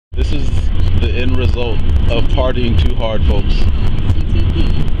end result of partying too hard, folks.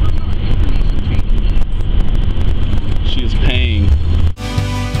 She is paying.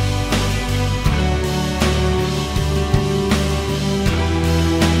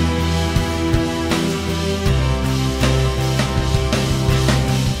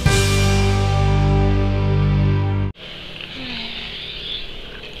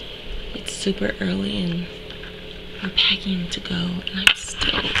 It's super early and I'm packing to go and I'm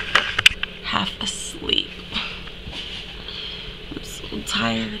still half asleep. I'm so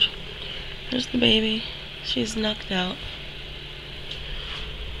tired. There's the baby. She's knocked out.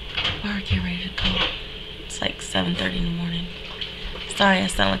 We're getting ready to go. It's like 7:30 in the morning. Sorry, I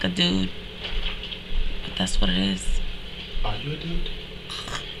sound like a dude, but that's what it is. Are you a dude?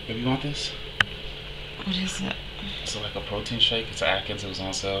 If you want this? What is it? It's like a protein shake. It's Atkins. It was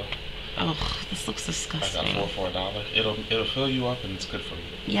on sale. Oh, this looks disgusting. I got 4 for $1. It'll fill you up and it's good for you.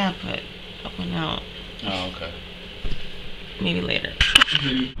 Yeah, but I went out. Oh, okay. Maybe later.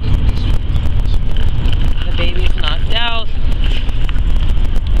 The baby's knocked out.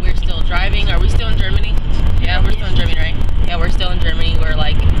 We're still driving. Are we still in Germany? Yeah, we're still in Germany, right? Yeah, we're still in Germany. We're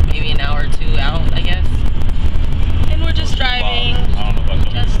like maybe an hour or two out, I guess. And we're just driving. I don't know about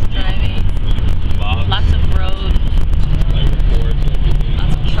just driving. Lots of road.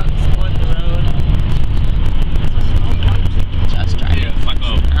 Lots of trucks on the road. Just driving. Yeah, it's like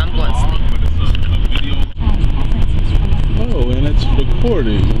I'm going to sleep. But it's a video. Oh, and it's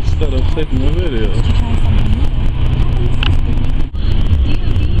recording instead of taking a video.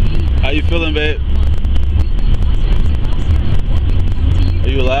 How you feeling, babe? Are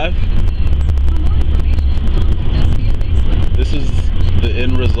you alive? This is the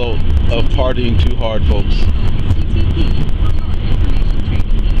end result of partying too hard, folks.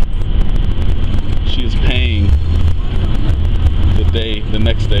 She is paying the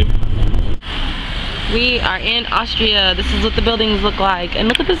next day. We are in Austria. This is what the buildings look like. And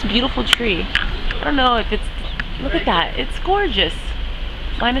look at this beautiful tree. I don't know if it's, look at that. It's gorgeous.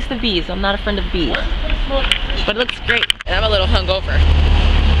 Minus the bees. I'm not a friend of bees. But it looks great. And I'm a little hungover.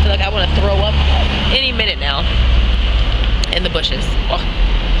 I feel like I want to throw up any minute now in the bushes. Oh.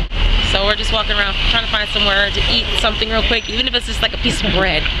 So we're just walking around trying to find somewhere to eat something real quick. Even if it's just like a piece of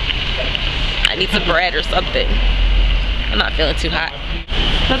bread. I need some bread or something. I'm not feeling too hot.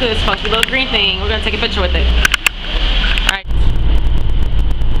 Look at this funky little green thing. We're gonna take a picture with it. Alright.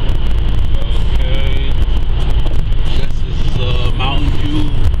 Okay. This is a mountain view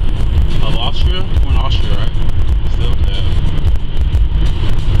of Austria. We're in Austria, right? Still, yeah.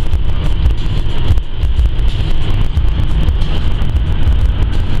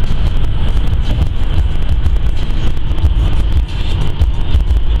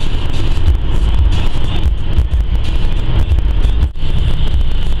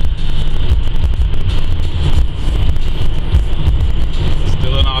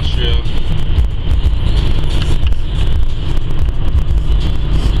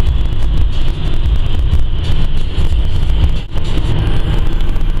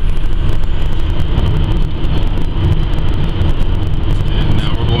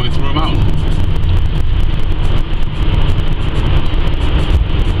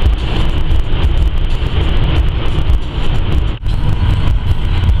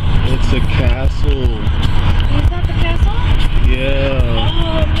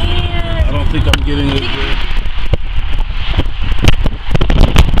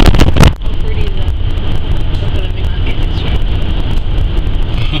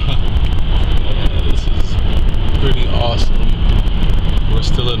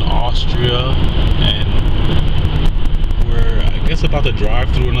 About to drive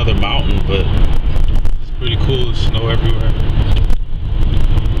through another mountain, but it's pretty cool. There's snow everywhere.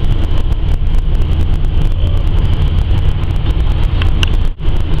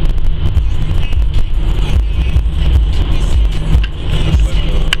 That's like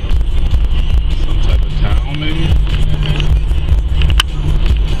some type of town, maybe.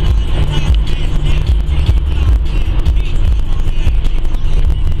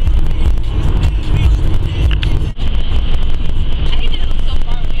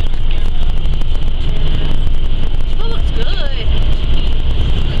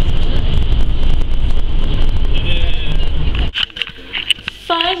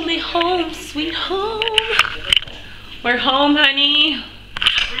 Home, sweet home. We're home, honey.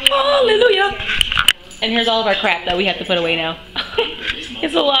 Hallelujah. And here's all of our crap that we have to put away now.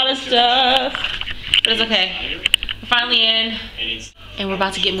 It's a lot of stuff, but it's okay. We're finally in, and we're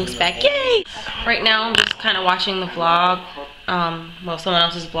about to get Moose back. Yay! Right now, I'm just kind of watching the vlog. well, someone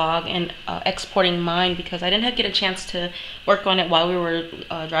else's vlog and exporting mine because I didn't get a chance to work on it while we were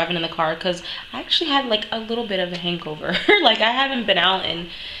driving in the car, because I actually had like a little bit of a hangover. Like, I haven't been out in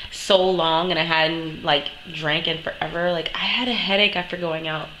so long and I hadn't like drank in forever. Like, I had a headache after going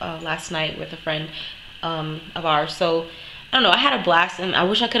out last night with a friend of ours. So I don't know, I had a blast, and I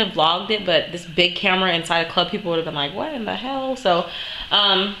wish I could have vlogged it, but this big camera inside a club, people would have been like, what in the hell? So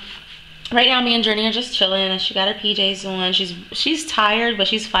right now me and Journey are just chilling. She got her PJs on. She's tired, but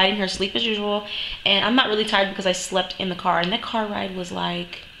she's fighting her sleep as usual, and I'm not really tired because I slept in the car, and that car ride was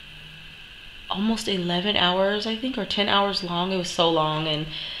like almost 11 hours, I think, or 10 hours long. It was so long, and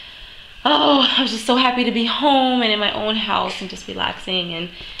oh, I was just so happy to be home and in my own house and just relaxing,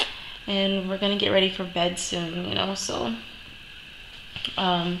 and we're gonna get ready for bed soon, you know. So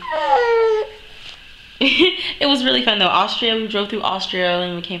it was really fun though. Austria, we drove through Austria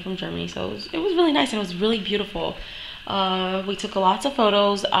and we came from Germany, so it was really nice, and it was really beautiful. We took lots of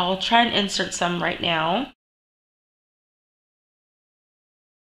photos. I'll try and insert some right now.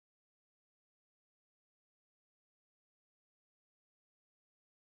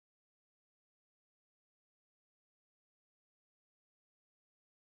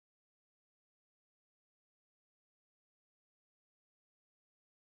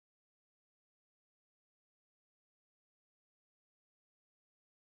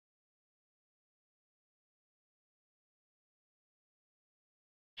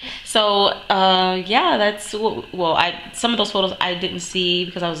 So yeah, that's what, well, some of those photos I didn't see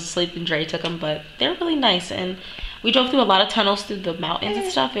because I was asleep and Dre took them, but they're really nice. And we drove through a lot of tunnels through the mountains and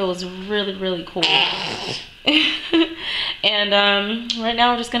stuff. It was really, really cool. And right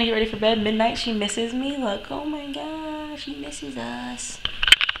now we're just gonna get ready for bed. Midnight, she misses me. Look, oh my gosh, she misses us.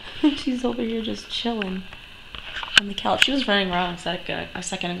 She's over here just chilling on the couch. She was running around a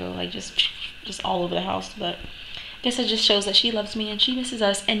second ago, like just all over the house, but I guess it just shows that she loves me and she misses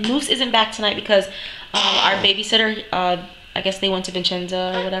us. And Moose isn't back tonight because our babysitter, I guess they went to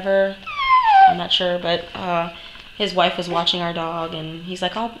Vincenza or whatever. I'm not sure, but his wife was watching our dog, and he's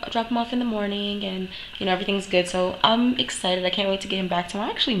like, I'll drop him off in the morning, and you know, everything's good. So I'm excited. I can't wait to get him back tomorrow.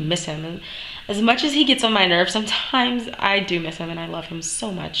 I actually miss him, and as much as he gets on my nerves sometimes, I do miss him and I love him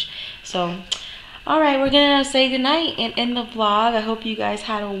so much. So all right, we're gonna say goodnight and end the vlog. I hope you guys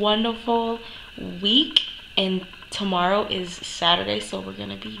had a wonderful week, and tomorrow is Saturday, so we're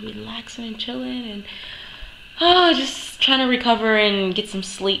gonna be relaxing and chilling and just trying to recover and get some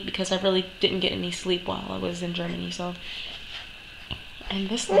sleep because I really didn't get any sleep while I was in Germany. So, and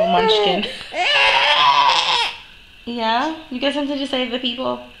this little munchkin. Yeah, you got something to say to the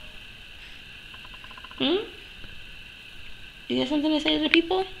people? You got something to say to the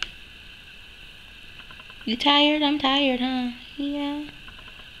people? You tired? I'm tired, huh? Yeah.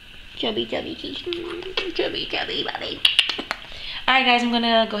 Chubby, chubby, chubby, chubby, buddy. Alright guys, I'm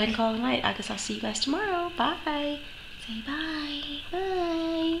gonna go ahead and call it a night. I guess I'll see you guys tomorrow. Bye. Say bye.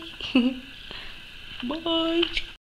 Bye. Bye.